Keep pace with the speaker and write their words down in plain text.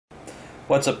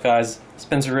What's up guys,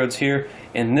 Spencer Rhodes here,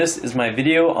 and this is my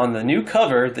video on the new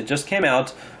cover that just came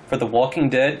out for The Walking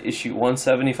Dead issue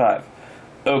 175.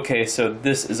 Okay, so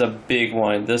this is a big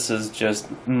one. This is just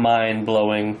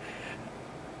mind-blowing.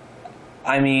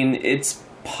 I mean, it's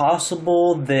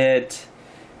possible that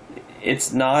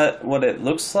it's not what it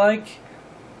looks like,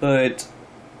 but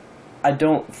I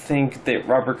don't think that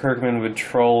Robert Kirkman would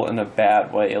troll in a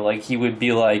bad way. Like, he would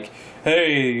be like,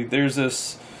 hey, there's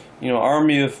this,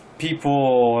 army of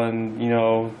people, and,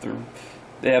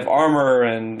 they have armor,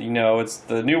 and, it's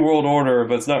the New World Order,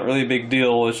 but it's not really a big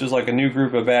deal. It's just like a new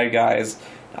group of bad guys.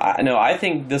 I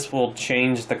think this will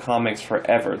change the comics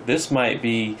forever. This might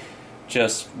be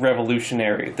just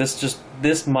revolutionary.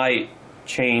 This might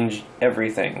change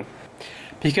everything.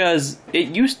 Because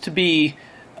it used to be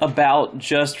about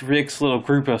just Rick's little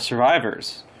group of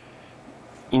survivors.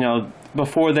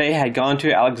 Before they had gone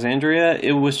to Alexandria,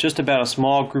 it was just about a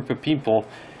small group of people.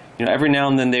 Every now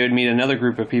and then they would meet another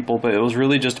group of people, but it was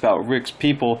really just about Rick's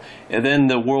people. And then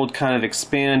the world kind of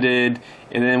expanded,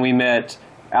 and then we met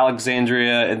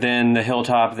Alexandria, and then the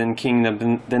Hilltop, then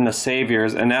Kingdom, then the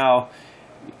Saviors, and now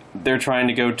they're trying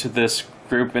to go to this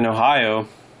group in Ohio.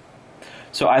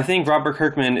 So I think Robert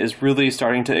Kirkman is really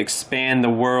starting to expand the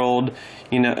world,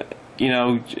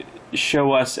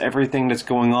 show us everything that's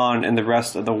going on in the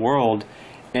rest of the world,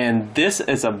 and this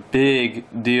is a big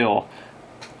deal.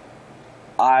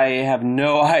 I have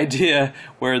no idea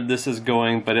where this is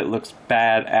going, but it looks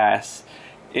badass.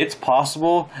 It's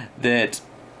possible that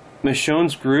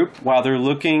Michonne's group, while they're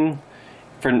looking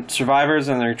for survivors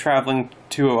and they're traveling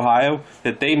to Ohio,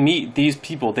 that they meet these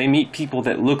people. They meet people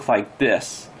that look like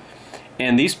this.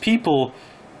 And these people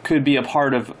could be a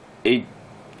part of a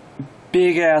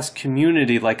big-ass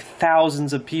community, like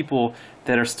thousands of people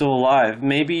that are still alive.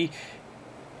 Maybe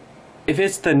if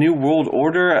it's the New World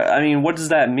Order, I mean, what does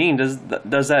that mean? Does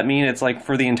that mean it's like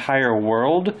for the entire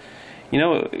world?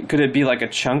 Could it be like a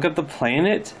chunk of the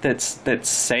planet that's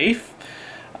safe?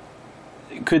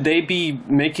 Could they be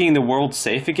making the world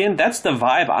safe again? That's the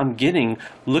vibe I'm getting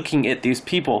looking at these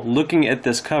people, looking at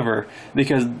this cover.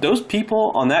 Because those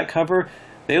people on that cover,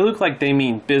 they look like they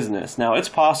mean business. Now, it's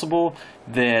possible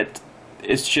that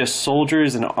it's just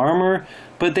soldiers in armor,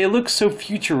 but they look so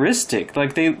futuristic.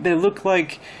 Like, they look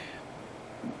like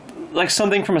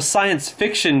something from a science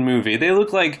fiction movie. They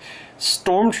look like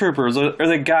stormtroopers or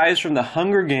the guys from the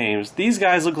Hunger Games. These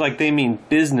guys look like they mean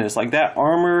business. Like, that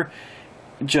armor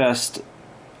just...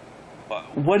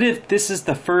 What if this is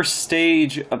the first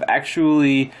stage of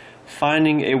actually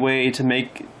finding a way to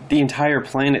make the entire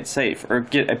planet safe, or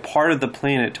get a part of the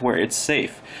planet to where it's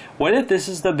safe? What if this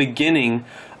is the beginning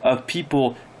of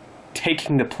people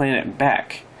taking the planet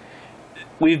back?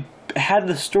 We've had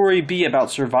the story be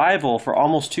about survival for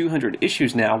almost 200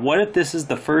 issues now. What if this is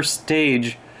the first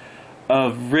stage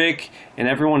of Rick and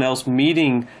everyone else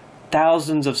meeting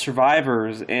thousands of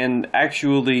survivors and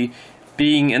actually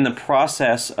being in the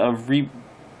process of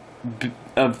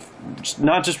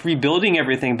not just rebuilding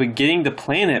everything, but getting the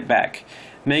planet back,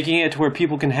 making it to where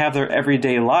people can have their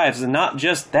everyday lives, and not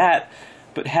just that,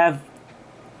 but have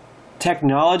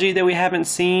technology that we haven't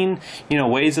seen,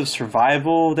 ways of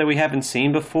survival that we haven't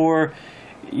seen before.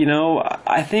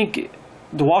 I think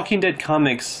the Walking Dead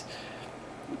comics,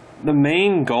 the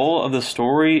main goal of the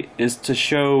story is to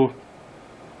show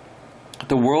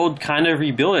the world kind of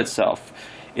rebuild itself.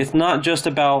 It's not just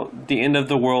about the end of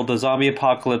the world, the zombie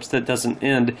apocalypse that doesn't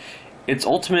end. It's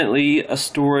ultimately a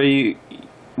story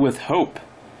with hope.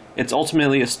 It's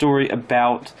ultimately a story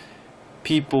about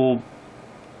people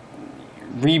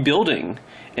rebuilding.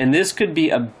 And this could be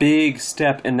a big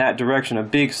step in that direction, a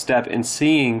big step in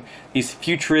seeing these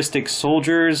futuristic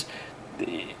soldiers.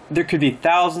 There could be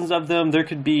thousands of them. There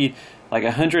could be like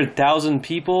 100,000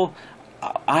 people.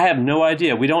 I have no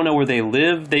idea. We don't know where they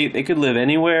live. They could live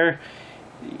anywhere.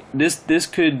 This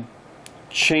could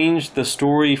change the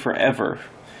story forever.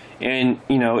 And,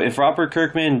 if Robert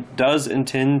Kirkman does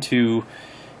intend to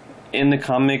end the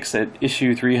comics at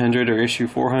issue 300 or issue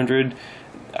 400,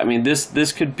 I mean,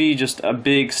 this could be just a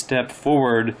big step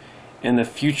forward in the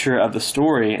future of the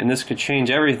story, and this could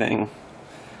change everything.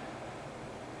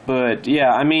 But,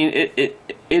 yeah, I mean, it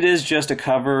is just a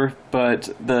cover,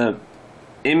 but the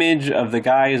image of the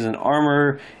guys in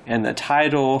armor and the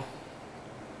title...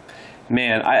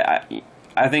 Man,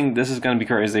 I think this is going to be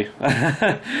crazy.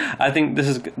 I think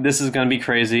this is going to be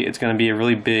crazy. It's going to be a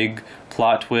really big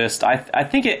plot twist. I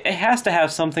think it has to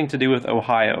have something to do with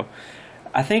Ohio.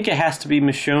 I think it has to be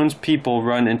Michonne's people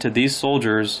run into these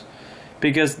soldiers,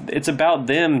 because it's about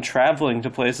them traveling to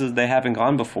places they haven't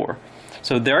gone before.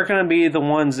 So they're going to be the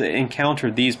ones that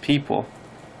encounter these people.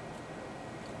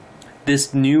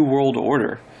 this new world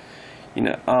order. You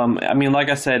know, I mean, like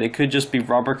I said, it could just be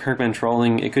Robert Kirkman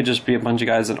trolling. It could just be a bunch of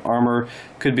guys in armor.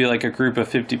 Could be like a group of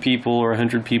 50 people or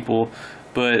 100 people.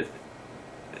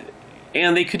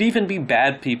 And they could even be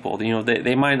bad people. You know,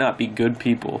 they might not be good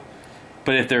people.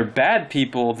 But if they're bad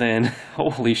people, then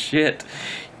holy shit,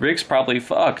 Rick's probably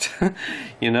fucked.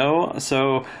 You know?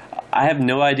 So I have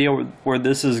no idea where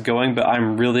this is going, but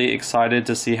I'm really excited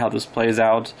to see how this plays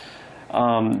out.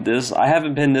 I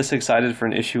haven't been this excited for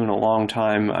an issue in a long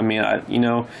time. I mean, you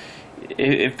know,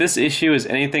 if this issue is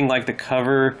anything like the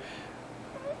cover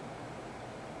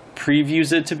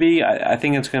previews it to be, I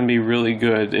think it's going to be really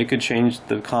good. It could change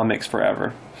the comics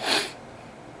forever.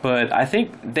 But I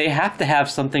think they have to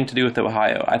have something to do with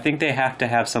Ohio. I think they have to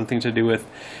have something to do with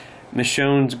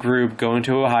Michonne's group going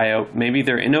to Ohio. Maybe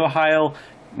they're in Ohio.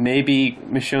 Maybe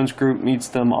Michonne's group meets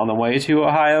them on the way to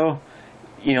Ohio.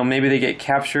 You know, maybe they get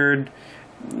captured.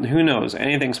 Who knows?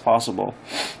 Anything's possible.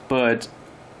 But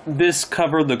this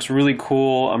cover looks really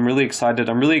cool. I'm really excited.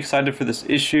 I'm really excited for this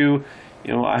issue.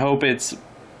 You know, I hope it's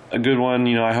a good one.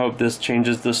 You know, I hope this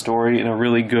changes the story in a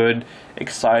really good,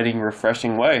 exciting,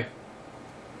 refreshing way.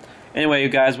 Anyway, you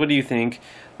guys, what do you think?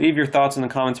 Leave your thoughts in the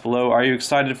comments below. Are you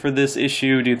excited for this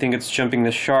issue? Do you think it's jumping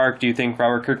the shark? Do you think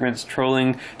Robert Kirkman's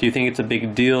trolling? Do you think it's a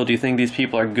big deal? Do you think these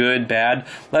people are good, bad?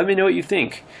 Let me know what you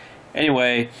think.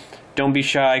 Anyway, don't be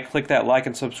shy. Click that like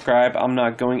and subscribe. I'm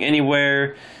not going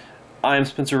anywhere. I'm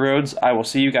Spencer Rhodes. I will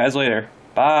see you guys later.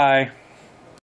 Bye.